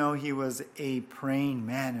 1, we know he was a praying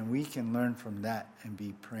man, and we can learn from that and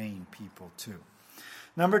be praying people too.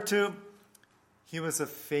 Number 2, he was a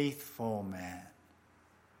faithful man.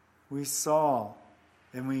 We saw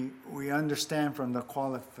and we understand from the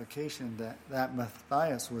qualification that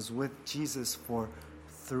Matthias was with Jesus for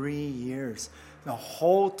 3 years. The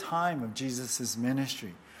whole time of Jesus'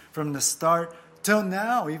 ministry. From the start till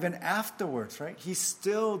now, even afterwards, right? He's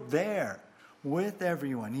still there with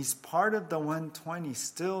everyone. He's part of the 120,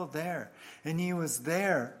 still there. And he was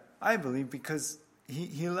there, I believe, because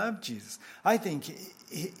he loved Jesus. I think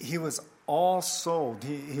he was all sold.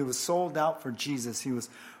 He was sold out for Jesus.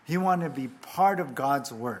 He wanted to be part of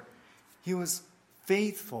God's work. He was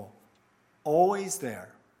faithful, always there,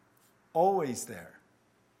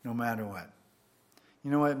 no matter what.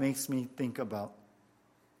 You know what makes me think about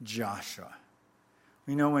Joshua?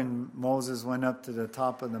 We know when Moses went up to the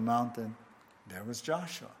top of the mountain, there was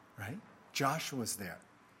Joshua, right? Joshua was there.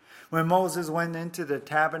 When Moses went into the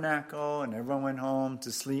tabernacle and everyone went home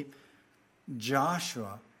to sleep,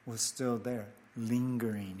 Joshua was still there,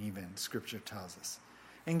 lingering even, Scripture tells us.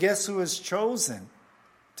 And guess who was chosen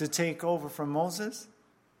to take over from Moses?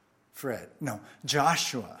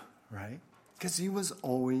 Joshua, right? Because he was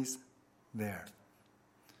always there.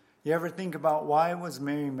 You ever think about why was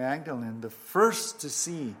Mary Magdalene the first to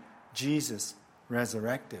see Jesus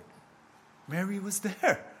resurrected? Mary was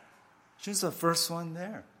there. She was the first one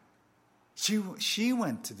there. She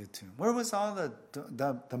went to the tomb. Where was all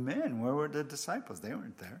the men? Where were the disciples? They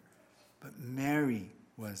weren't there. But Mary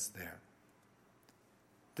was there.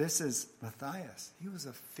 This is Matthias. He was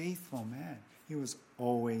a faithful man. He was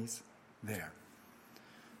always there.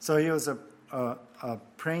 So he was a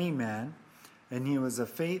praying man, and he was a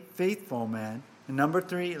faithful man. And number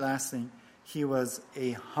 3, last thing, he was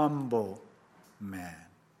a humble man.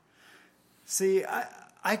 See,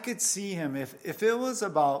 I could see him, if it was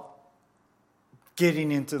about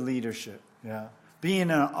getting into leadership,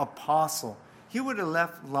 being an apostle, he would have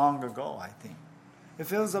left long ago, I think.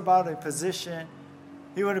 If it was about a position,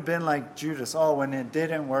 he would have been like Judas. When it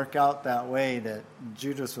didn't work out that way, that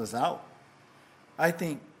Judas was out. I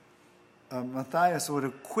think Matthias would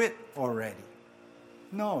have quit already.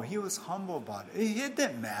 No, he was humble about it. It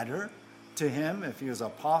didn't matter to him if he was an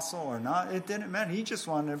apostle or not. It didn't matter. He just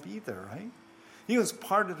wanted to be there, right? He was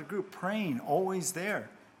part of the group, praying, always there.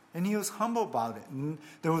 And he was humble about it. And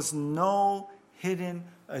there was no hidden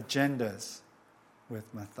agendas with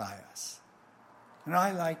Matthias. And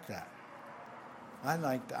I like that. I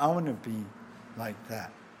want to be like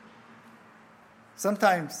that.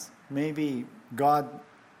 Sometimes maybe God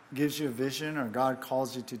gives you a vision or God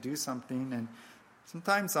calls you to do something, and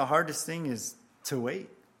sometimes the hardest thing is to wait.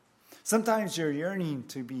 Sometimes you're yearning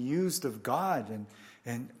to be used of God,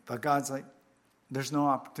 but God's like, there's no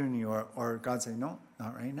opportunity, or God's like, no,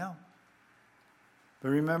 not right now. But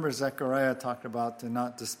remember, Zechariah talked about to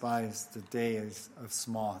not despise the days of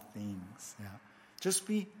small things. Yeah, just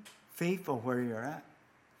be faithful where you're at.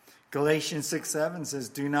 Galatians 6:7 says,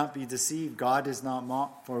 do not be deceived. God is not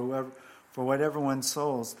mocked, for For whatever one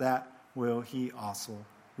sows, that will he also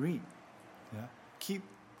reap. Yeah?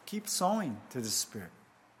 Keep sowing to the Spirit.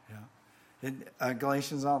 Yeah?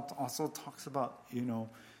 Galatians also talks about,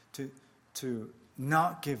 to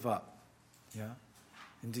not give up. Yeah?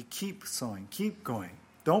 And to keep sowing, keep going.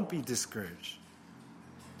 Don't be discouraged.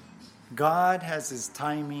 God has his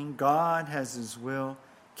timing. God has his will.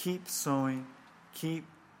 Keep sowing. Keep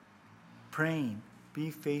praying.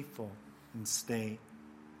 Be faithful and stay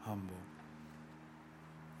humble.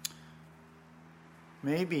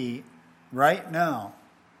 Maybe right now,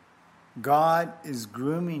 God is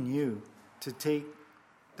grooming you to take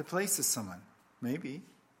the place of someone. Maybe.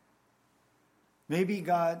 Maybe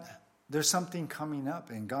God, there's something coming up,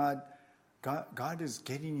 and God is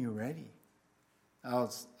getting you ready. I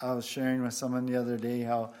was sharing with someone the other day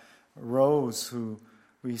how Rose, who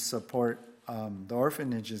we support the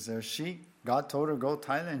orphanages there, God told her go to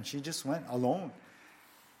Thailand. She just went alone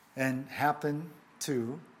and happened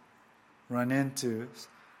to run into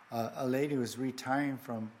a lady who was retiring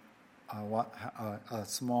from a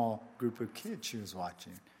small group of kids she was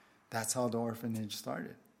watching. That's how the orphanage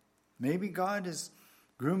started. Maybe God is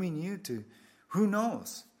grooming you to, who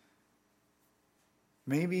knows?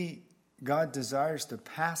 Maybe God desires to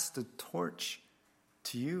pass the torch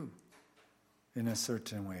to you in a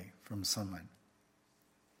certain way from someone.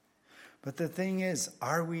 But the thing is,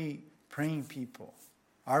 are we praying people?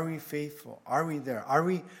 Are we faithful? Are we there? Are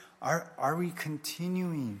we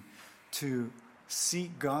continuing to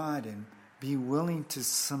seek God and be willing to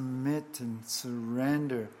submit and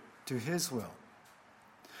surrender to his will?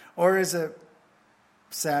 Or is it,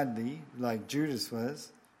 sadly, like Judas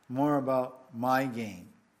was, more about my gain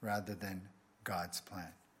rather than God's plan?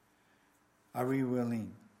 Are we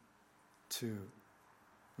willing to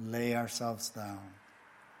lay ourselves down,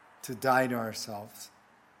 to die to ourselves,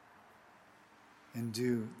 and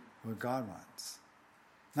do what God wants,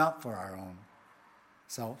 not for our own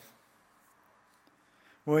self?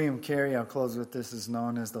 William Carey, I'll close with this, is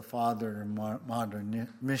known as the father of modern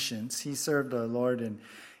missions. He served the Lord in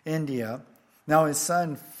India. Now his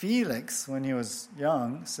son Felix, when he was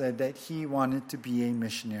young, said that he wanted to be a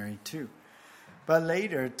missionary too, but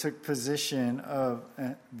later took position of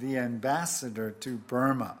the ambassador to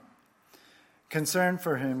Burma. Concerned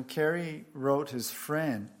for him, Carey wrote his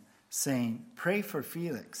friend saying, "Pray for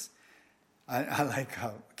Felix." I like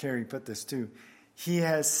how Carey put this too. He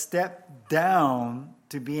has stepped down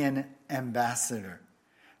to be an ambassador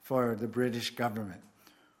for the British government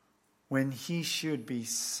when he should be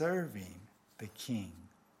serving the King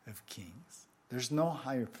of Kings. There's no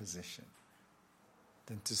higher position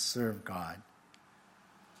than to serve God.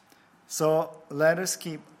 So let us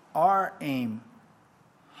keep our aim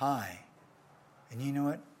high. And you know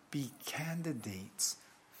what? Be candidates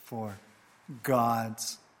for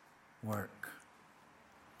God's work.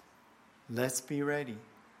 Let's be ready.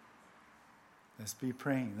 Let's be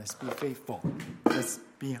praying. Let's be faithful. Let's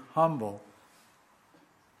be humble.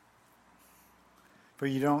 For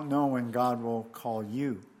you don't know when God will call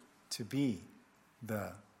you to be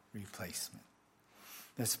the replacement.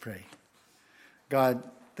 Let's pray. God,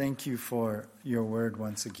 thank you for your word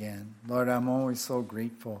once again. Lord, I'm always so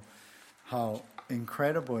grateful how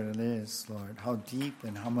incredible it is, Lord, how deep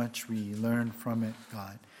and how much we learn from it,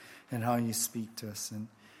 God, and how you speak to us. And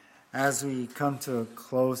as we come to a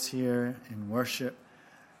close here in worship,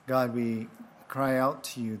 God, we cry out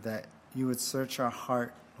to you that you would search our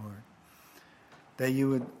heart, Lord, that you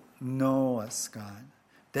would know us, God,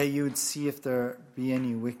 that you would see if there be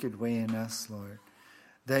any wicked way in us, Lord,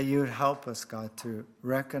 that you would help us, God, to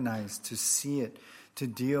recognize, to see it, to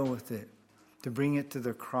deal with it, to bring it to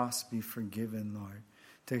the cross, be forgiven,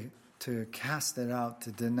 Lord, to cast it out,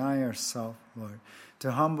 to deny ourselves, Lord,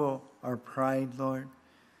 to humble our pride, Lord,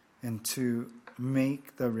 and to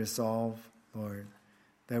make the resolve, Lord,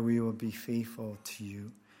 that we will be faithful to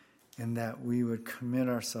you and that we would commit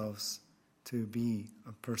ourselves to be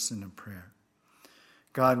a person of prayer.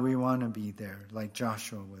 God, we want to be there like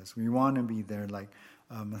Joshua was. We want to be there like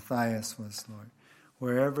Matthias was, Lord.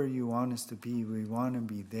 Wherever you want us to be, we want to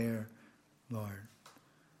be there, Lord,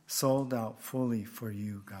 sold out fully for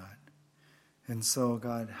you, God. And so,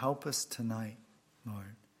 God, help us tonight,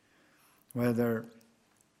 Lord, whether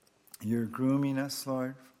you're grooming us,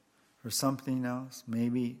 Lord, for something else,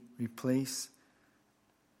 maybe replace,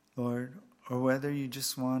 Lord, or whether you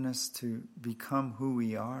just want us to become who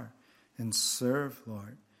we are and serve,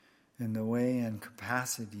 Lord, in the way and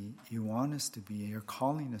capacity you want us to be, you're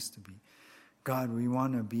calling us to be. God, we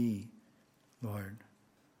want to be, Lord,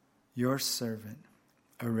 your servant,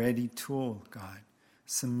 a ready tool, God,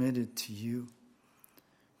 submitted to you,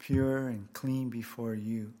 pure and clean before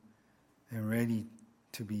you, and ready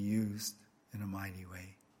to be used in a mighty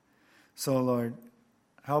way. So, Lord,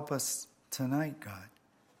 help us tonight, God.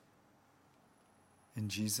 In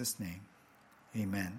Jesus' name, amen.